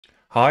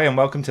Hi and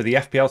welcome to the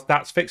FPL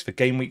Stats Fix for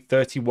Game Week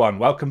 31.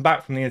 Welcome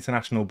back from the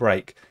international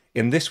break.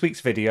 In this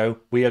week's video,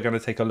 we are going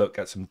to take a look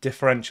at some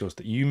differentials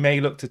that you may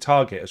look to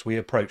target as we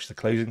approach the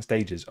closing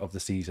stages of the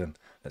season.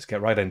 Let's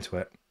get right into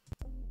it.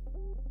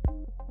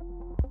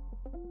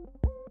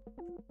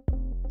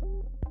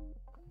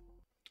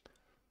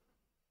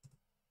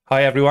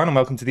 Hi everyone and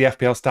welcome to the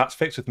FPL Stats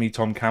Fix with me,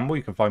 Tom Campbell.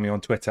 You can find me on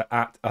Twitter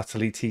at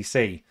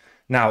UtterlyTC.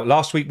 Now,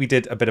 last week we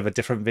did a bit of a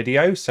different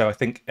video, so I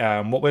think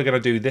what we're going to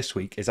do this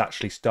week is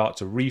actually start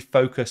to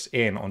refocus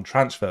in on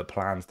transfer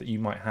plans that you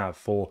might have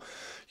for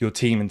your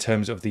team in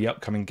terms of the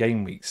upcoming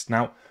game weeks.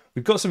 Now,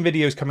 we've got some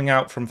videos coming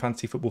out from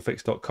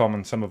fantasyfootballfix.com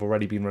and some have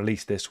already been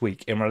released this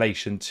week in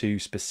relation to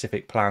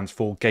specific plans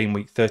for game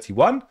week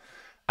 31.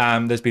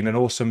 There's been an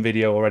awesome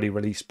video already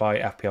released by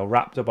FPL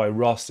Raptor, by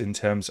Ross, in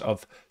terms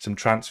of some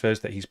transfers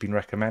that he's been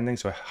recommending.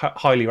 So I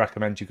highly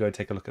recommend you go and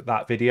take a look at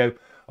that video.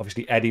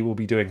 Obviously, Eddie will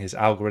be doing his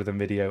algorithm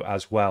video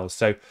as well.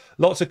 So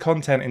lots of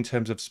content in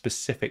terms of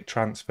specific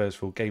transfers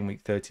for Game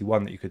Week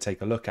 31 that you could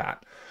take a look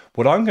at.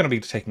 What I'm going to be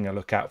taking a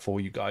look at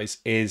for you guys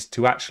is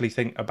to actually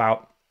think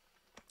about,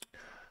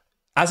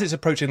 as it's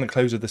approaching the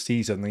close of the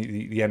season,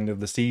 the end of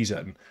the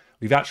season,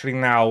 we've actually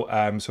now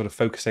sort of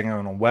focusing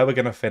on where we're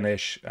going to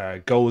finish,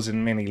 goals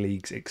in mini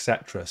leagues,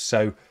 etc.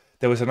 So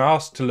there was an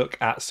ask to look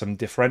at some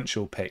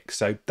differential picks.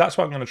 So that's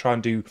what I'm going to try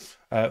and do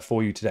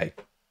for you today.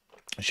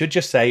 I should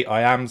just say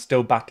I am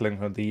still battling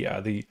with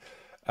the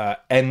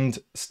end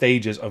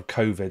stages of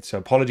COVID. So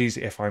apologies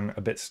if I'm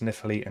a bit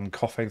sniffly and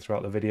coughing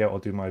throughout the video. I'll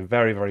do my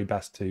very, very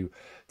best to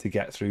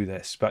get through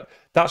this. But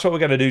that's what we're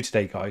going to do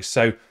today, guys.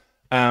 So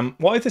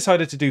what I've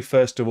decided to do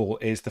first of all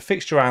is the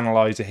fixture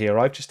analyzer here.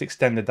 I've just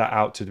extended that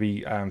out to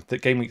be the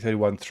Game Week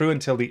 31 through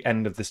until the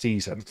end of the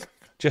season,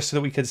 just so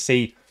that we can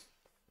see.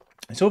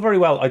 It's all very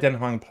well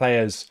identifying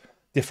players'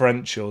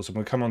 differentials, and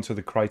we'll come on to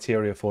the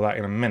criteria for that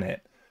in a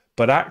minute.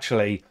 But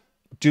actually,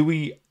 do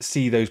we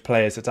see those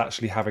players that's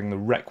actually having the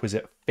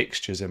requisite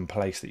fixtures in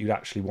place that you'd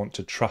actually want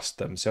to trust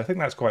them? So I think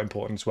that's quite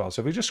important as well.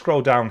 So if we just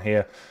scroll down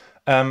here,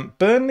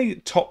 Burnley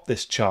topped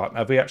this chart.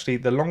 Now,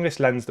 the longest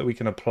lens that we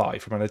can apply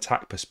from an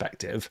attack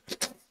perspective,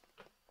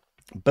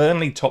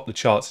 Burnley topped the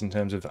charts in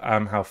terms of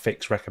how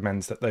Fix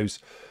recommends that those,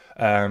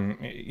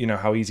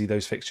 how easy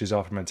those fixtures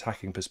are from an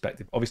attacking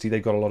perspective. Obviously,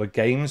 they've got a lot of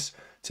games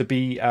to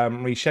be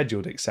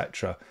rescheduled,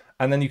 etc.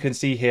 And then you can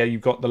see here, you've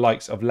got the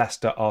likes of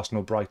Leicester,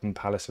 Arsenal, Brighton,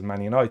 Palace and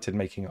Man United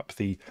making up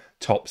the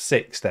top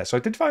six there. So I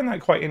did find that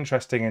quite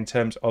interesting in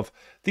terms of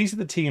these are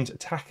the teams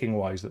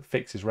attacking-wise that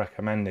Fix is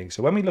recommending.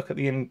 So when we look at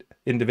the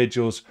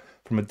individuals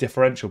from a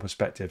differential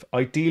perspective,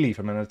 ideally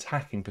from an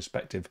attacking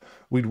perspective,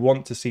 we'd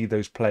want to see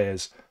those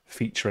players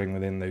featuring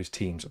within those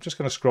teams. I'm just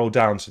going to scroll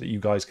down so that you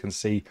guys can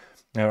see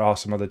there are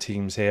some other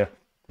teams here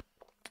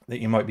that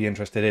you might be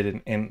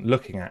interested in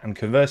looking at. And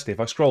conversely, if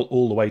I scroll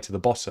all the way to the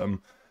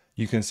bottom,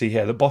 you can see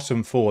here the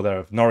bottom four there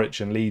of Norwich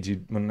and Leeds.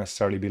 You wouldn't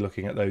necessarily be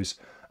looking at those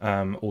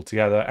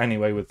altogether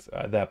anyway with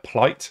their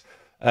plight.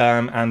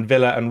 And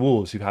Villa and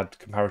Wolves, who've had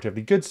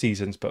comparatively good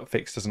seasons, but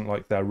Fix doesn't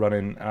like their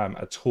running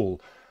at all.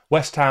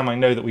 West Ham, I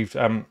know that we've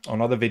on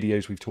other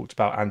videos we've talked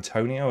about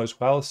Antonio as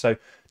well. So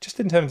just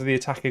in terms of the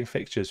attacking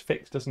fixtures,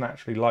 Fix doesn't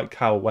actually like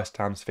how West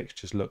Ham's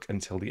fixtures look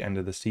until the end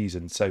of the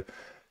season. So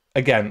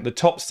again, the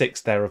top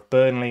six there of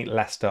Burnley,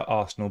 Leicester,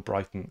 Arsenal,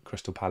 Brighton,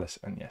 Crystal Palace,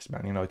 and yes,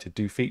 Man United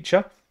do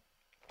feature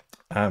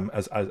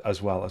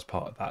as well as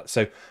part of that.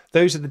 So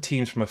those are the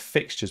teams from a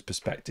fixtures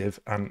perspective.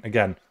 And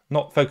again,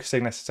 not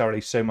focusing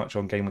necessarily so much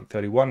on Game Week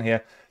 31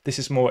 here. This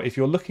is more if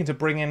you're looking to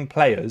bring in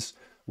players,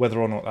 whether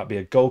or not that be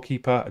a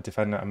goalkeeper, a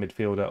defender, a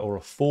midfielder, or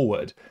a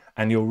forward,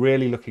 and you're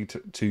really looking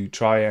to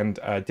try and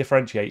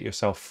differentiate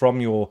yourself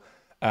from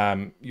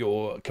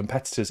your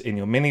competitors in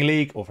your mini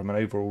league or from an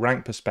overall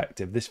rank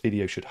perspective, this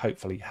video should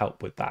hopefully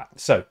help with that.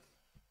 So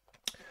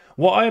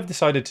what I have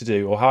decided to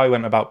do, or how I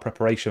went about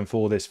preparation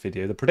for this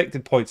video, the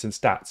predicted points and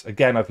stats.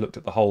 Again, I've looked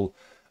at the whole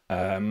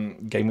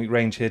game week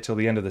range here till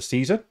the end of the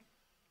season.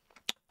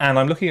 And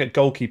I'm looking at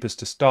goalkeepers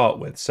to start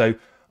with. So I'm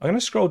going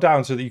to scroll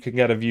down so that you can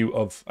get a view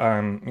of,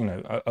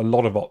 a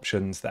lot of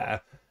options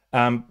there.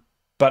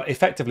 But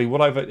effectively,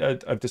 what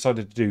I've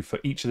decided to do for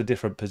each of the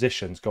different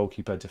positions,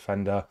 goalkeeper,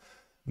 defender,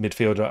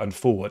 midfielder and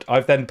forward,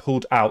 I've then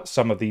pulled out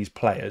some of these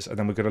players. And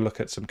then we're going to look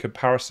at some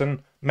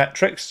comparison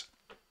metrics,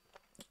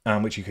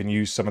 which you can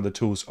use some of the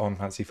tools on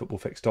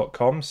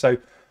fantasyfootballfix.com. So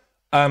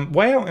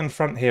way out in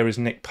front here is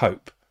Nick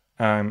Pope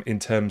in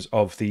terms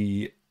of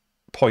the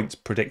points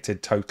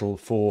predicted total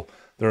for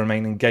the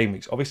remaining game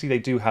weeks. Obviously, they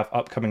do have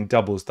upcoming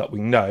doubles that we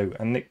know,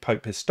 and Nick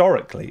Pope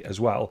historically as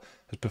well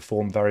has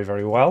performed very,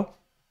 very well.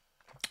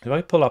 If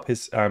I pull up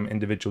his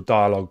individual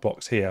dialogue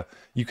box here,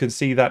 you can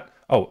see that,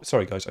 oh,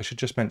 sorry guys, I should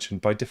just mention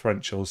by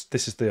differentials,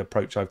 this is the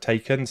approach I've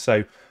taken.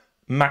 So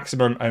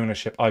maximum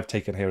ownership I've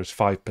taken here is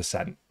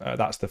 5%.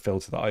 That's the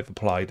filter that I've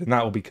applied, and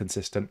that will be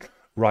consistent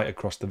right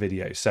across the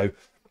video. So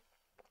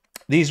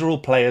these are all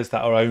players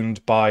that are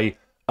owned by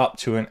up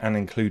to and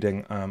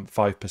including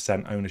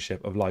 5%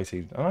 ownership of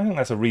lighting. And I think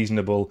that's a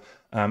reasonable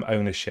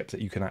ownership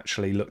that you can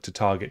actually look to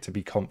target to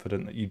be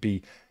confident that you'd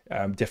be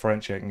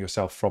differentiating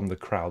yourself from the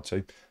crowd.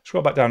 So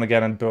scroll back down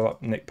again and build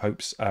up Nick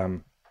Pope's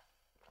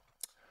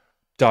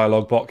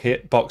dialogue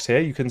box here.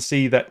 You can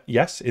see that,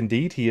 yes,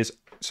 indeed, he is.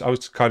 I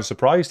was kind of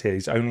surprised here.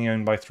 He's only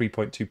owned by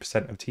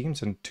 3.2% of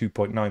teams and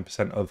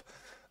 2.9% of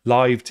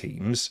live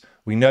teams.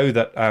 We know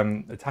that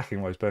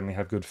attacking-wise, Burnley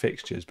have good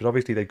fixtures, but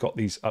obviously they've got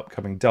these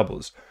upcoming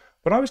doubles.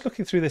 When I was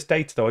looking through this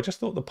data, though, I just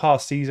thought the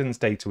past season's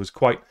data was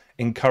quite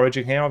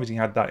encouraging here. Obviously, he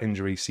had that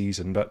injury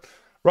season, but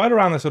right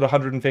around the sort of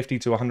 150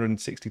 to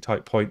 160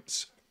 type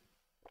points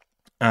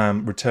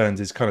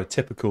returns is kind of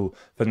typical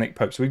for Nick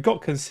Pope. So we've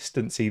got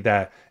consistency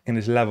there in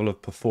his level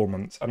of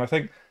performance. And I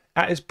think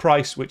at his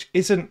price, which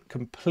isn't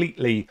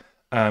completely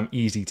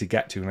easy to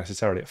get to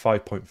necessarily at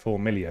 5.4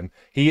 million,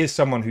 he is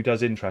someone who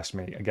does interest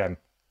me. Again,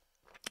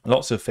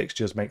 lots of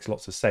fixtures, makes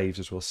lots of saves,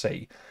 as we'll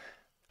see.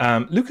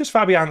 Lucas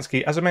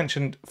Fabianski, as I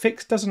mentioned,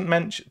 Fix doesn't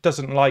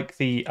like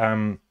the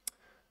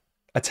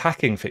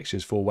attacking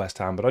fixtures for West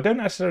Ham, but I don't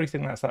necessarily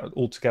think that's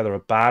altogether a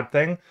bad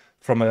thing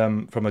from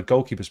a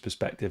goalkeeper's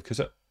perspective,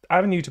 because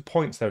avenue to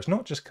points there, it's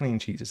not just clean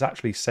sheets, it's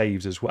actually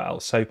saves as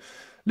well. So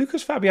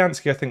Lucas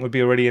Fabianski, I think, would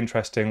be a really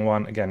interesting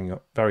one. Again, you've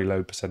got very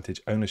low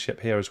percentage ownership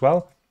here as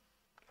well.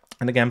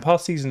 And again,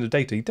 past seasons of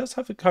data, he does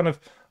have a kind of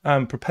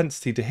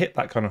propensity to hit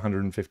that kind of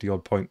 150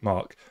 odd point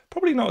mark.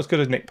 Probably not as good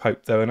as Nick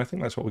Pope though, and I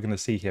think that's what we're going to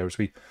see here as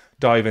we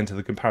dive into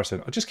the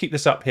comparison. I'll just keep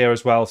this up here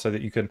as well so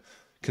that you can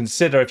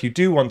consider, if you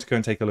do want to go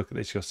and take a look at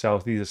this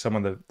yourself, these are some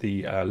of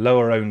the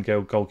lower owned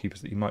goalkeepers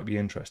that you might be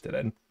interested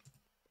in.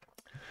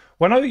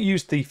 When I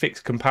used the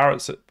fixed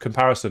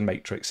comparison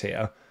matrix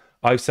here,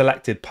 I've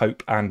selected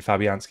Pope and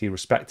Fabianski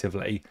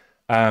respectively,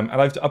 and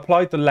I've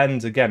applied the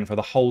lens again for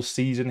the whole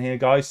season here,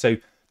 guys. So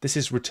this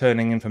is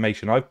returning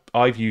information.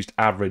 I've used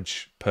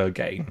average per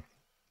game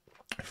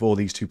for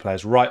these two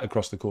players right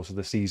across the course of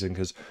the season,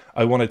 because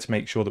I wanted to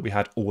make sure that we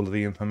had all of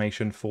the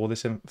information for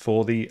this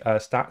for the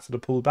stats that are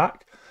pulled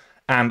back.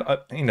 And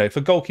you know,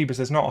 for goalkeepers,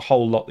 there's not a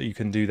whole lot that you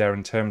can do there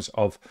in terms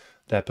of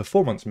their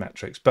performance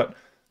metrics, but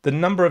the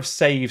number of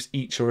saves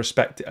each are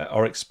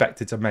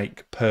expected to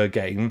make per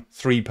game,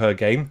 3 per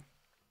game,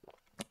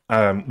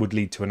 would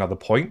lead to another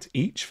point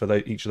each for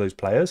each of those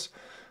players.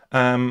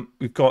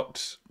 We've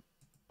got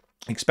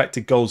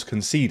expected goals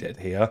conceded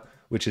here,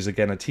 which is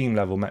again a team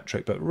level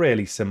metric, but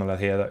really similar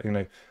here. That, you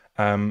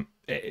know,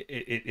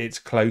 it's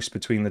close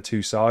between the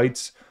two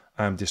sides,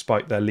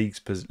 despite their league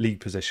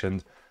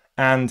positions.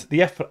 And the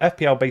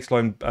FPL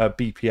baseline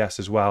BPS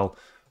as well.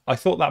 I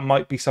thought that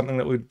might be something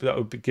that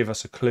would give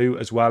us a clue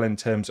as well in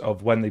terms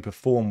of when they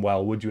perform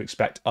well. Would you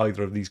expect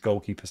either of these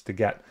goalkeepers to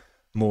get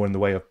more in the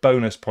way of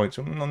bonus points?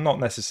 Not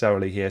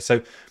necessarily here.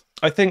 So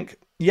I think,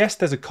 yes,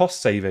 there's a cost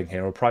saving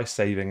here, or price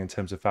saving in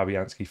terms of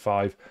Fabianski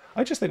 5.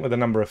 I just think with the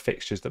number of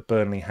fixtures that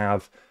Burnley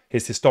have,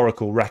 his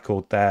historical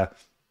record there,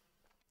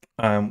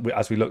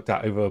 as we looked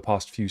at over the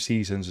past few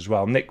seasons as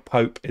well, Nick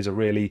Pope is a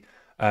really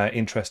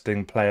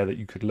interesting player that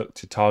you could look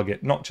to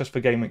target, not just for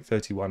game week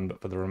 31, but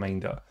for the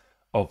remainder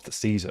of the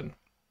season.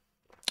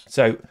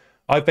 So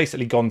I've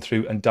basically gone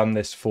through and done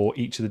this for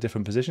each of the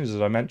different positions, as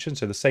I mentioned.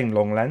 So the same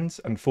long lens,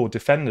 and for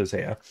defenders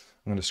here,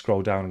 I'm going to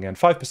scroll down again.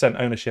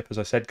 5% ownership, as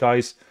I said,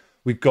 guys.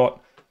 We've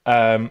got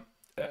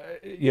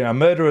you know, a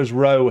murderer's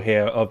row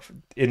here of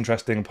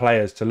interesting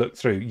players to look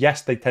through.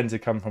 Yes, they tend to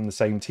come from the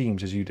same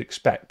teams as you'd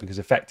expect, because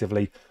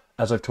effectively,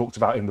 as I've talked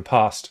about in the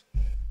past,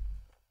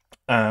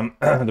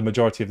 the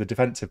majority of the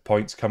defensive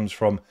points comes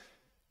from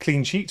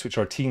clean sheets, which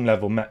are team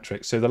level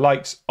metrics. So the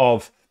likes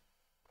of,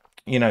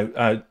 you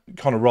know,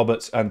 Connor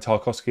Roberts and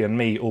Tarkowski and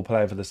me all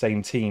playing for the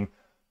same team,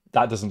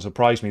 that doesn't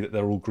surprise me that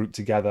they're all grouped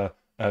together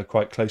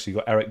quite closely.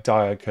 You've got Eric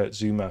Dyer, Kurt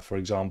Zuma, for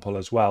example,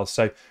 as well.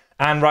 So,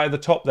 and right at the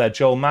top there,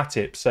 Joel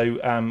Matip. So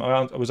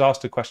I was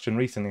asked a question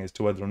recently as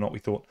to whether or not we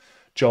thought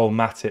Joel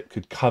Matip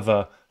could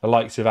cover the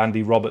likes of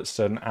Andy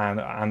Robertson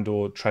and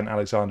or Trent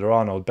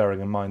Alexander-Arnold, bearing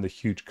in mind the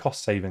huge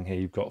cost saving here.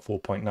 You've got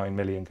 4.9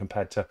 million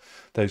compared to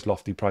those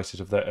lofty prices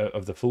of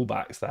the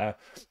fullbacks there.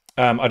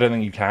 I don't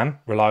think you can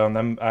rely on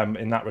them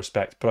in that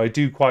respect, but I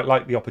do quite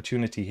like the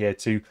opportunity here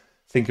to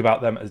think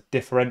about them as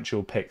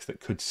differential picks that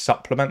could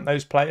supplement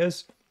those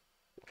players.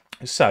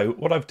 So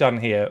what I've done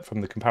here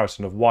from the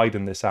comparison of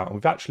widened this out, and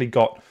we've actually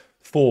got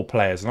 4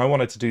 players, and I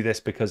wanted to do this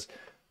because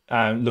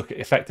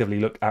effectively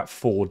look at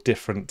 4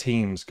 different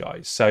teams,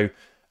 guys. So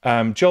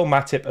Joel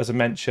Matip, as I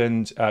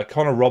mentioned,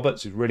 Connor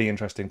Roberts is a really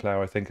interesting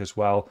player, I think, as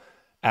well.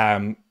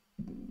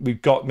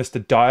 We've got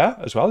Mr. Dyer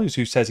as well,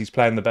 who says he's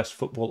playing the best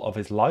football of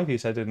his life. He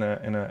said in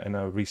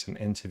a recent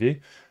interview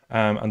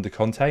under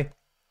Conte,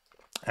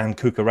 and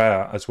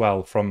Cucurella as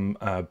well from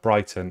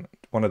Brighton,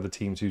 one of the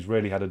teams who's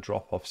really had a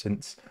drop off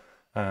since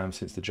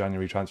the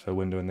January transfer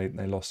window, and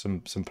they lost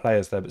some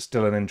players there, but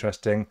still an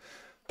interesting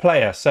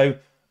player. So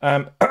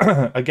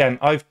again,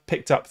 I've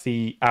picked up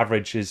the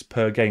averages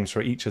per games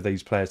for each of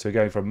these players. So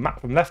going from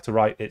left to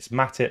right, it's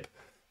Matip,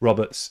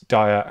 Roberts,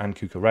 Dyer, and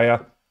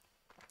Cucurella.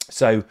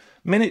 So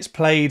minutes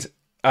played,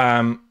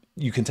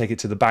 you can take it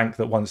to the bank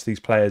that once these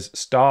players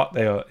start,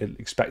 they are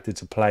expected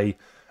to play,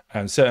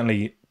 and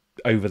certainly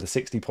over the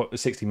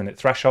 60-minute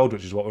threshold,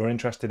 which is what we're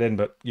interested in.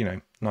 But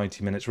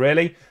 90 minutes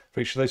really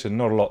for each of those, so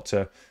not a lot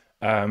to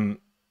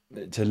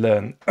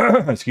learn.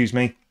 Excuse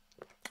me,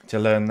 to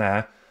learn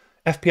there.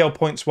 FPL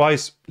points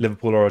wise,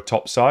 Liverpool are a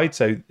top side,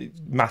 so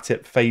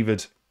Matip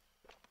favoured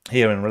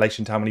here in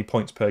relation to how many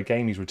points per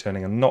game he's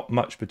returning, and not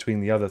much between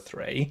the other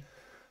three.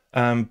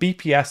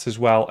 BPS as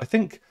well. I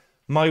think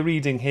my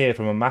reading here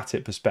from a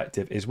Matip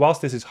perspective is,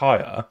 whilst this is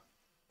higher,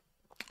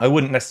 I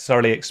wouldn't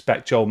necessarily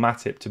expect Joel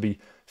Matip to be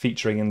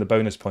featuring in the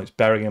bonus points,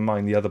 bearing in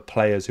mind the other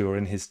players who are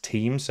in his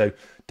team. So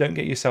don't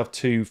get yourself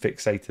too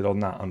fixated on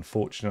that,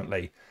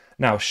 unfortunately.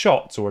 Now,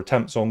 shots or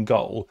attempts on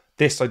goal,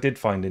 this I did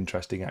find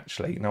interesting,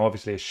 actually. Now,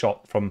 obviously, a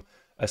shot from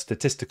a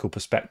statistical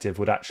perspective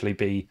would actually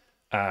be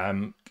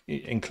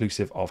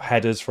inclusive of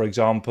headers, for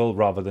example,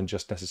 rather than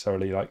just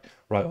necessarily like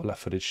right or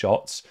left-footed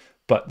shots.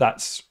 But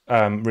that's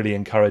really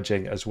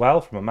encouraging as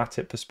well from a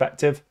Matip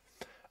perspective.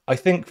 I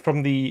think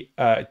from the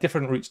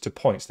different routes to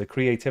points, the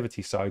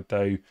creativity side,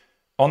 though,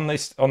 on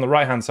the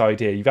right-hand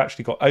side here, you've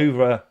actually got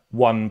over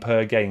 1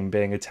 per game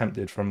being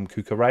attempted from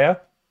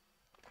Cucurella,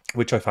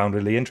 which I found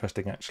really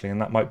interesting, actually,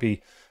 and that might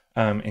be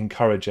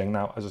encouraging.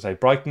 Now, as I say,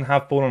 Brighton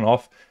have fallen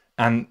off,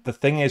 and the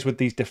thing is with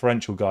these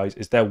differential guys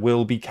is there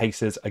will be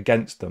cases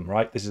against them,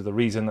 right? This is the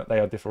reason that they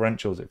are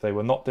differentials. If they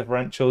were not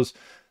differentials,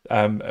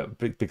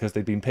 because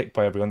they've been picked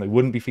by everyone, they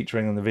wouldn't be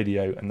featuring in the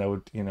video, and there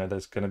would,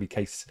 there's going to be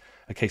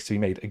a case to be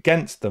made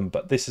against them.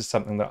 But this is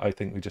something that I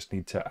think we just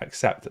need to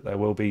accept, that there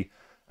will be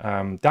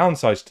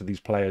downsides to these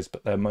players,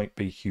 but there might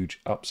be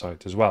huge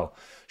upsides as well.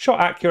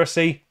 Shot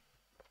accuracy,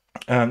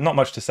 not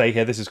much to say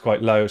here. This is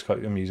quite low. It's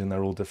quite amusing.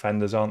 They're all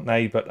defenders, aren't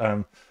they?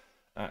 But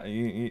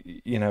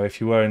if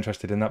you were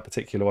interested in that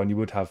particular one, you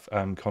would have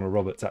Connor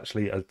Roberts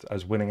actually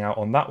as winning out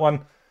on that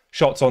one.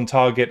 Shots on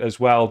target as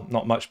well,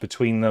 not much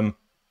between them,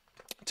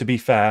 to be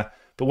fair.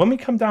 But when we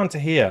come down to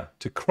here,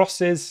 to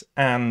crosses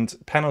and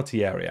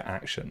penalty area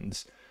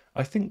actions,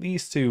 I think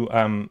these two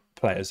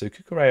players, so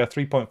Cucurella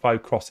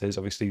 3.5 crosses,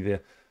 obviously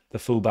the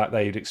fullback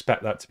there, you'd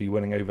expect that to be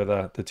winning over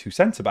the two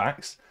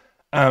centre-backs.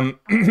 And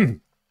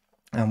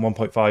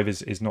 1.5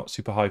 is not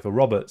super high for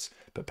Roberts.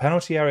 But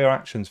penalty area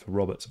actions for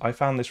Roberts, I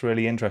found this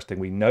really interesting.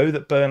 We know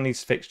that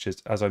Burnley's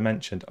fixtures, as I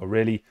mentioned, are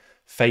really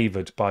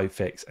favoured by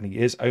Fix, and he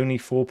is only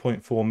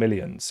 4.4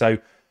 million. So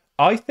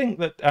I think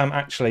that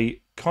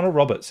actually Connor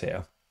Roberts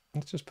here,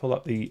 let's just pull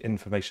up the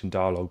information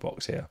dialogue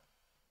box here.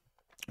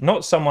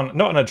 Not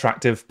an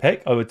attractive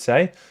pick, I would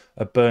say,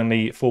 a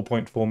Burnley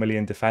 4.4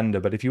 million defender.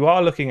 But if you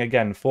are looking,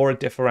 again, for a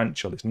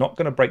differential, it's not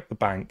going to break the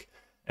bank.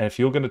 And if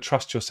you're going to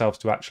trust yourselves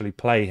to actually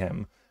play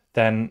him,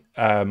 then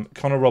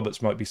Connor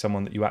Roberts might be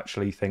someone that you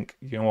actually think,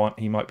 you know what,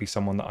 he might be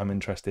someone that I'm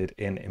interested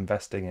in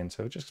investing in.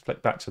 So just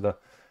flick back to the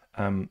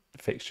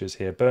fixtures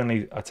here.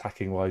 Burnley,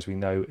 attacking-wise, we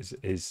know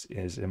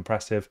is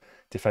impressive.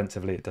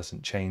 Defensively, it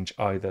doesn't change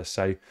either.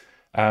 So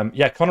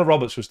yeah, Connor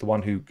Roberts was the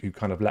one who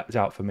kind of leapt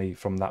out for me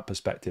from that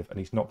perspective, and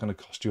he's not going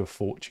to cost you a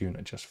fortune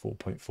at just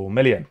 4.4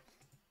 million.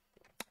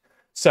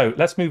 So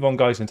let's move on,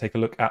 guys, and take a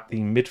look at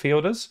the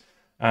midfielders.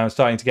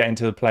 Starting to get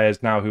into the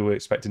players now who we're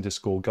expecting to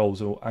score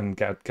goals and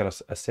get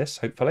us assists,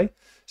 hopefully.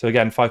 So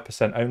again,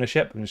 5%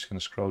 ownership. I'm just going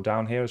to scroll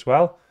down here as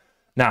well.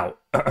 Now,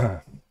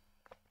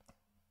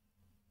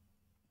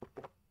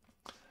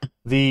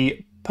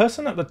 the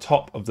person at the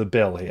top of the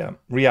bill here,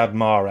 Riyad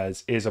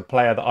Mahrez, is a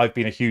player that I've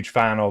been a huge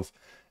fan of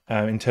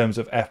in terms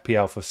of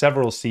FPL for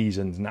several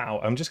seasons now.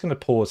 I'm just going to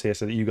pause here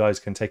so that you guys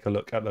can take a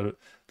look at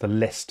the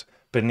list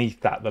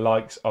beneath that. The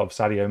likes of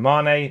Sadio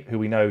Mane, who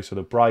we know sort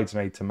of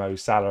bridesmaid to Mo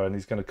Salah, and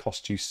he's going to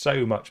cost you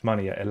so much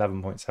money at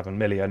 11.7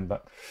 million.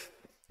 But,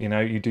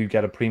 you do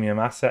get a premium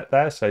asset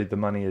there, so the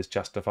money is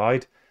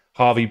justified.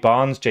 Harvey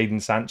Barnes,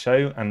 Jadon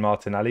Sancho, and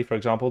Martinelli, for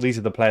example. These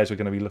are the players we're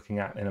going to be looking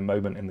at in a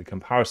moment in the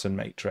comparison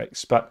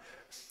matrix. But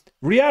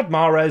Riyad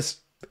Mahrez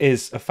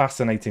is a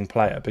fascinating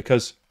player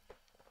because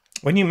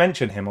when you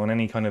mention him on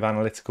any kind of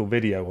analytical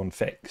video on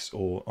Fix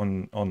or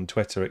on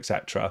Twitter,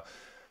 etc.,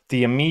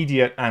 the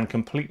immediate and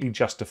completely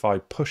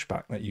justified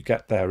pushback that you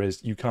get there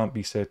is you can't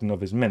be certain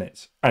of his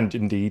minutes. And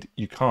indeed,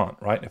 you can't,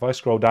 right? If I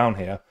scroll down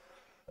here,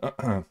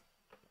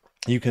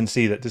 you can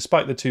see that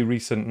despite the two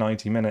recent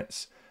 90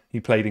 minutes he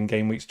played in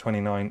game weeks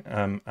 29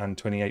 and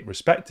 28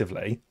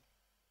 respectively,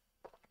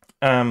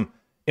 in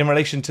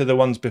relation to the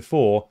ones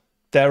before,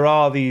 there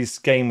are these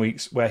game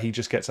weeks where he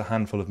just gets a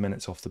handful of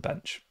minutes off the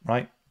bench,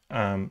 right?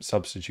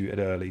 Substituted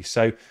early.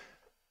 So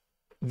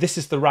this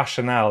is the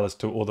rationale as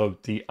to, or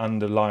the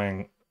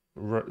underlying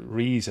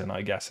reason,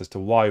 I guess, as to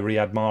why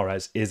Riyad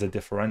Mahrez is a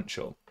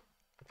differential,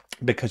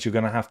 because you're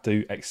going to have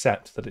to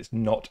accept that it's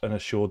not an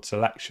assured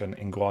selection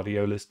in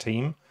Guardiola's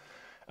team,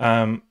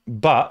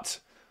 but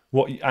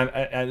what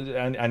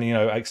and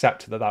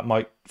accept that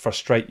might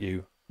frustrate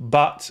you.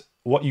 But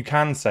what you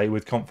can say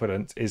with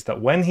confidence is that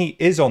when he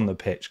is on the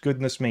pitch,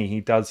 goodness me, he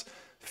does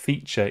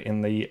feature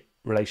in the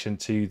relation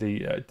to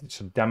the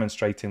sort of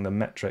demonstrating the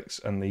metrics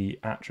and the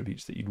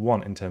attributes that you'd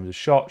want in terms of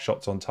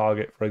shots on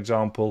target, for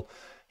example.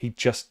 He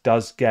just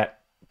does get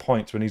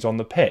points when he's on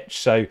the pitch.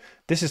 So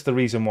this is the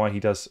reason why he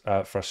does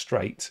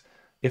frustrate.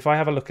 If I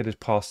have a look at his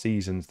past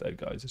seasons, though,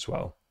 guys, as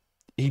well,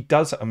 he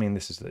does. I mean,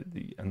 this is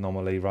the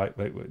anomaly, right?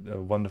 A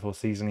wonderful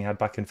season he had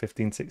back in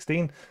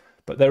 15-16,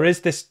 but there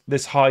is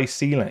this high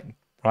ceiling,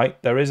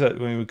 right? There is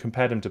when we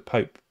compared him to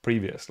Pope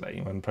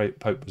previously, when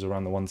Pope was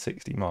around the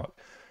 160 mark.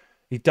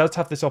 He does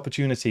have this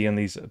opportunity and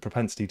these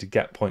propensity to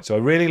get points. So I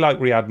really like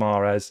Riyad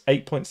Mahrez,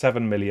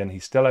 8.7 million.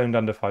 He's still owned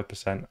under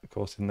 5%, of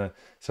course, in the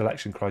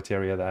selection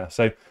criteria there.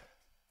 So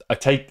I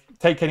take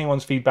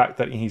anyone's feedback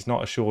that he's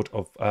not assured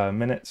of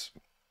minutes.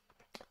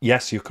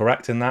 Yes, you're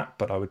correct in that,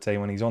 but I would say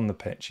when he's on the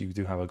pitch, you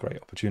do have a great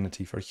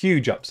opportunity for a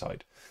huge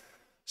upside.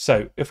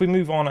 So if we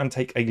move on and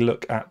take a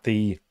look at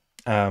the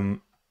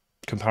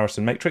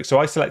comparison matrix. So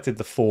I selected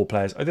the 4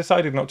 players. I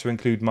decided not to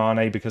include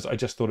Mane because I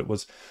just thought it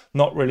was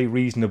not really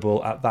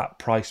reasonable at that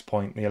price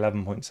point, the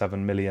 11.7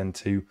 million,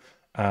 to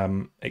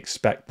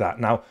expect that.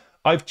 Now,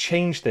 I've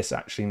changed this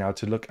actually now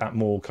to look at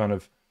more kind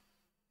of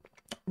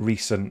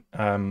recent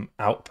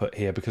output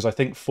here, because I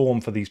think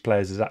form for these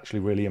players is actually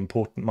really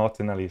important.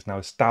 Martinelli has now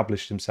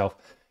established himself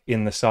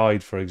in the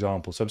side, for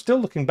example. So I'm still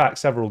looking back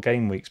several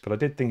game weeks, but I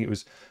did think it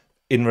was,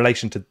 in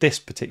relation to this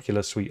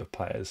particular suite of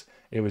players,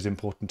 it was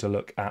important to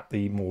look at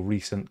the more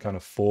recent kind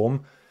of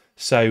form.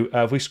 So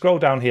if we scroll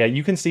down here,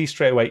 you can see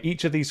straight away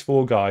each of these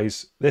 4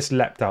 guys, this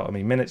leapt out at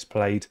me, minutes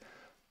played.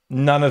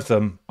 None of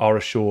them are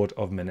assured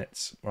of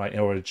minutes, right?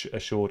 Or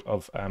assured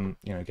of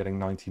getting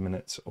 90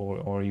 minutes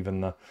or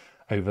even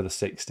over the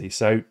 60.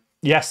 So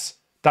yes,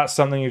 that's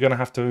something you're going to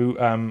have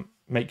to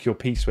make your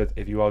peace with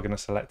if you are going to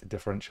select a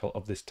differential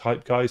of this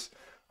type, guys.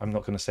 I'm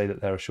not going to say that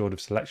they're assured of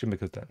selection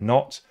because they're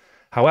not.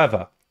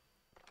 However,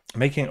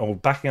 backing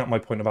up my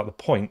point about the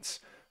points,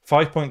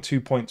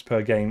 5.2 points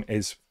per game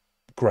is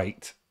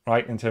great,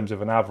 right? In terms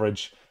of an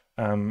average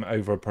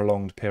over a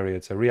prolonged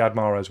period. So Riyad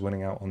Mahrez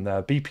winning out on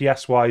there.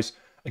 BPS wise,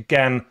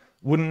 again,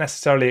 wouldn't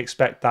necessarily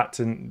expect that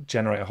to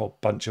generate a whole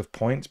bunch of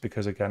points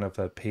because, again, of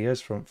their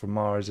peers from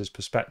Mahrez's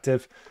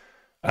perspective.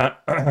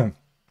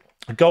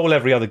 A goal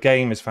every other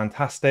game is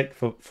fantastic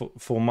for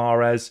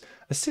Mahrez.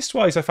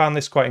 Assist-wise, I found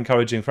this quite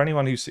encouraging. For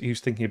anyone who's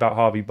thinking about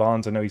Harvey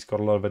Barnes, I know he's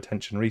got a lot of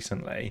attention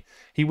recently.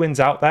 He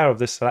wins out there of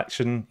this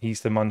selection.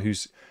 He's the one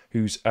who's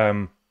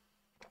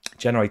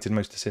generated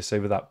most assists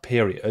over that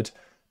period.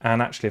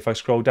 And actually, if I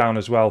scroll down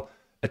as well,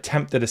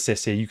 attempted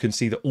assists here, you can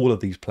see that all of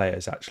these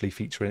players actually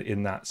feature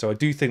in that. So I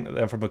do think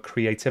that from a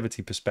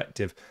creativity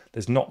perspective,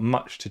 there's not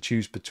much to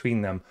choose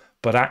between them.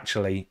 But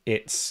actually,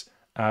 it's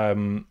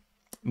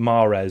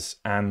Mahrez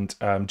and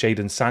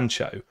Jadon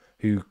Sancho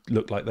who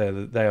look like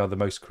they are the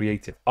most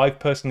creative. I've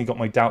personally got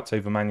my doubts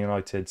over Man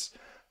United's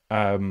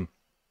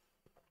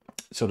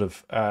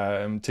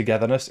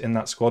togetherness in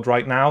that squad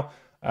right now,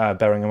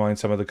 bearing in mind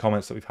some of the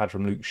comments that we've had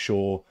from Luke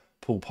Shaw,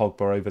 Paul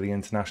Pogba over the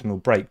international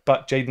break.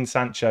 But Jadon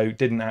Sancho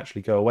didn't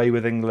actually go away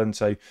with England,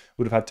 so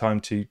would have had time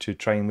to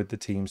train with the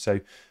team.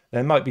 So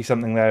there might be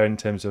something there in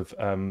terms of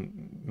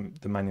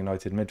the Man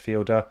United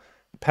midfielder.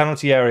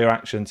 Penalty area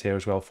actions here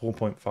as well,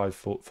 4.5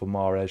 for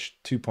Mahrez,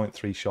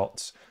 2.3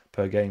 shots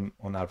per game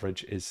on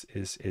average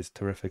is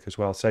terrific as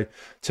well. So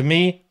to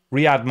me,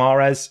 Riyad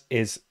Mahrez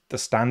is the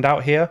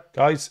standout here,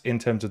 guys, in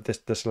terms of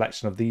the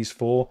selection of these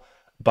 4.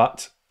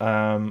 But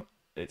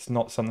it's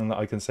not something that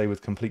I can say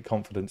with complete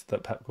confidence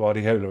that Pep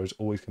Guardiola is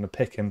always going to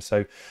pick him.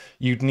 So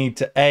you'd need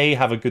to A,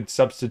 have a good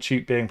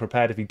substitute being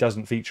prepared if he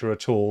doesn't feature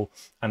at all,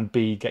 and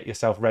B, get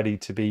yourself ready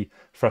to be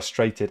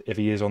frustrated if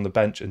he is on the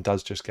bench and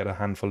does just get a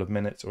handful of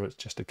minutes or it's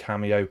just a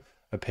cameo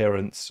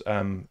appearance.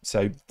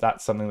 So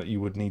that's something that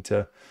you would need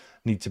to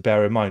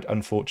bear in mind,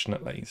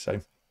 unfortunately. So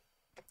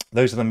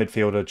those are the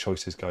midfielder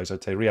choices, guys.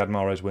 I'd say Riyad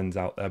Mahrez wins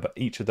out there, but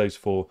each of those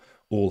 4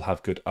 all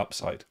have good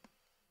upside.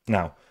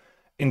 Now,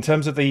 in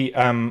terms of the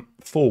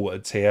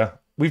forwards here,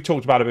 we've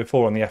talked about it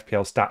before on the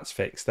FPL stats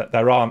fix that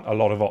there aren't a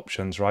lot of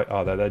options, right?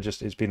 Are there?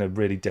 It's been a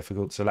really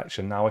difficult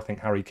selection. Now I think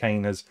Harry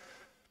Kane has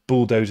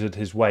bulldozed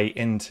his way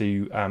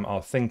into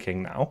our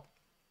thinking now,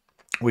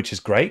 which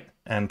is great,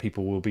 and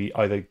people will be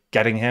either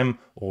getting him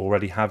or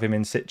already have him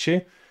in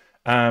situ.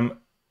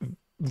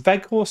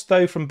 Weghorst,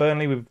 though, from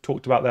Burnley, we've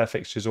talked about their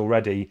fixtures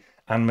already,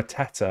 and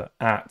Mateta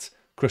at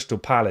Crystal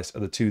Palace are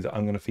the 2 that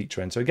I'm going to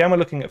feature in. So again, we're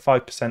looking at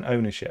 5%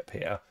 ownership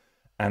here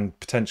and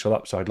potential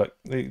upside. Like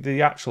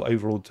the actual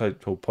overall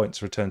total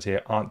points returns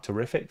here aren't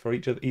terrific for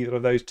either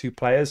of those 2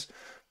 players,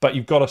 but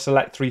you've got to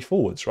select 3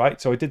 forwards,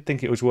 right? So I did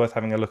think it was worth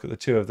having a look at the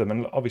 2 of them,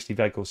 and obviously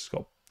Weghorst has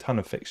got a ton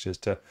of fixtures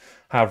to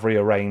have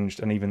rearranged,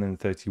 and even in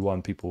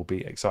 31, people will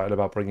be excited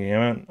about bringing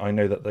him in. I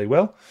know that they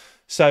will.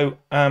 So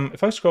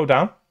if I scroll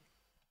down,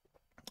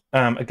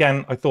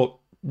 again, I thought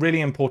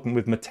really important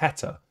with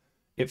Mateta,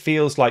 it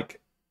feels like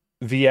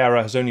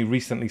Vieira has only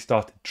recently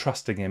started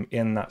trusting him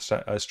in that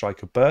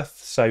striker berth.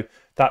 So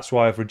that's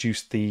why I've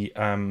reduced the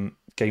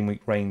game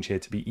week range here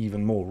to be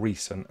even more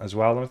recent as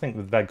well. And I think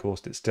with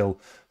Weghorst, it's still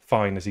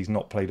fine as he's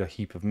not played a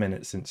heap of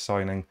minutes since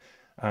signing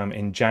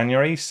in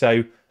January.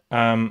 So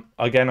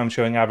again, I'm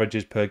showing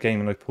averages per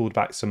game, and I've pulled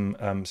back some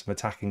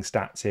attacking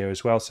stats here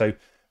as well. So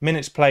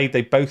minutes played,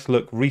 they both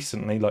look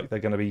recently like they're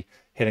going to be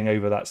hitting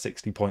over that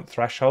 60-point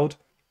threshold.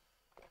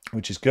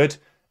 which is good.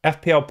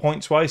 FPL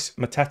points-wise,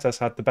 Mateta's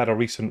had the better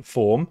recent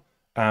form,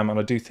 and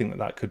I do think that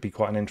that could be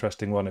quite an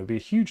interesting one. It would be a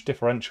huge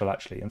differential,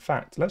 actually. In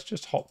fact, let's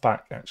just hop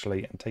back,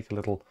 actually, and take a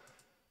little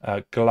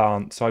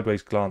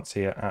sideways glance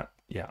here at,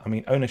 yeah, I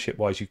mean,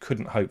 ownership-wise, you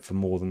couldn't hope for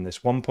more than this.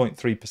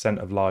 1.3%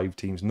 of live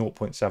teams,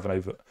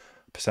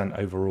 0.7%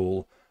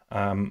 overall.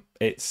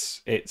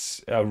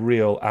 It's a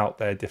real out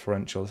there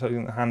differential. So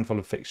a handful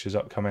of fixtures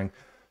upcoming.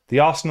 The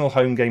Arsenal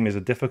home game is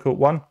a difficult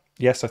one.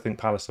 Yes, I think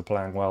Palace are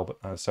playing well,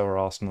 but so are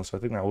Arsenal. So I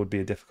think that would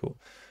be a difficult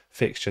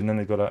fixture. And then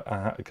they've got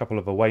a couple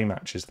of away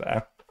matches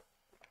there.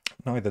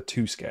 Neither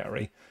too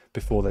scary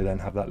before they then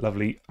have that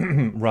lovely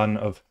run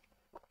of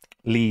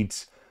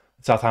Leeds,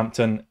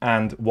 Southampton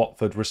and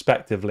Watford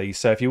respectively.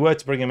 So if you were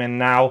to bring him in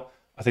now,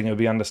 I think it would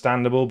be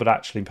understandable, but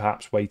actually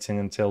perhaps waiting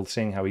until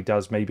seeing how he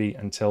does, maybe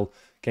until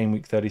game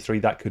week 33,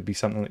 that could be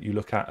something that you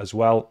look at as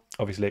well.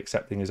 Obviously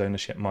accepting his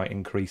ownership might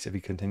increase if he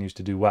continues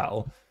to do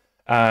well.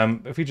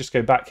 If we just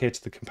go back here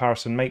to the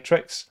comparison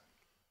matrix,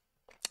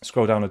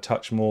 scroll down a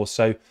touch more.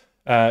 So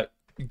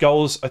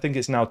goals, I think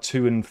it's now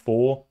 2 and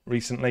 4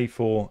 recently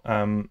for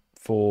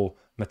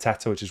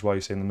Mateta, which is why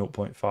you're seeing the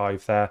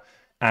 0.5 there.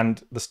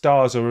 And the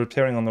stars are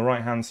appearing on the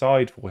right-hand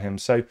side for him.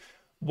 So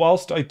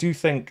whilst I do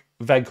think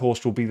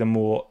Weghorst will be the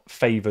more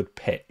favoured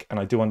pick, and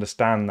I do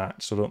understand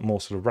that more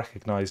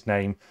recognised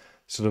name,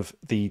 sort of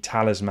the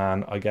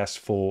talisman, I guess,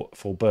 for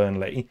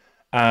Burnley.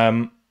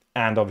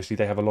 And obviously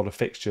they have a lot of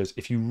fixtures.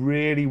 If you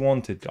really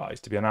wanted,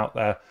 guys, to be an out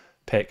there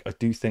pick, I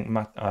do think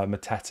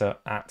Mateta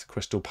at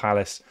Crystal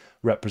Palace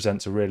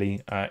represents a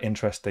really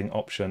interesting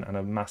option and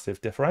a massive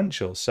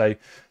differential. So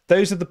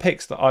those are the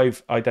picks that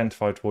I've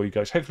identified for you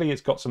guys. Hopefully it's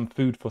got some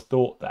food for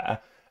thought there.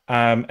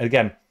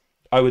 Again,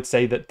 I would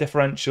say that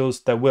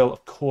differentials, there will,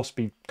 of course,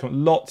 be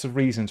lots of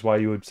reasons why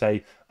you would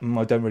say,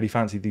 I don't really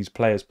fancy these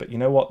players. But you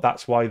know what?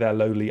 That's why they're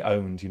lowly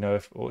owned. You know,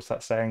 what's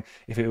that saying?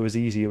 If it was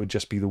easy, it would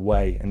just be the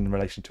way in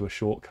relation to a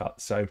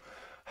shortcut. So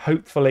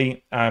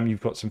hopefully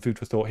you've got some food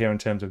for thought here in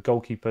terms of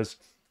goalkeepers,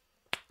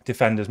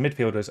 defenders,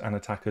 midfielders and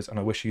attackers. And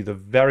I wish you the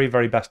very,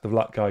 very best of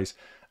luck, guys,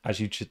 as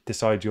you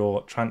decide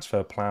your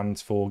transfer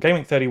plans for Game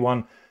Week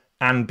 31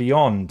 and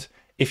beyond.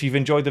 If you've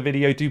enjoyed the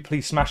video, do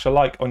please smash a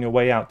like on your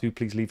way out. Do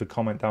please leave a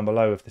comment down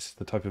below if this is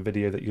the type of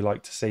video that you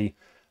like to see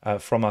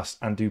from us.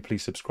 And do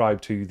please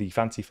subscribe to the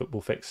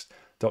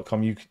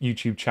fantasyfootballfix.com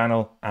YouTube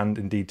channel and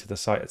indeed to the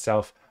site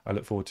itself. I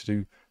look forward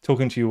to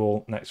talking to you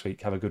all next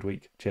week. Have a good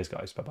week. Cheers,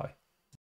 guys. Bye-bye.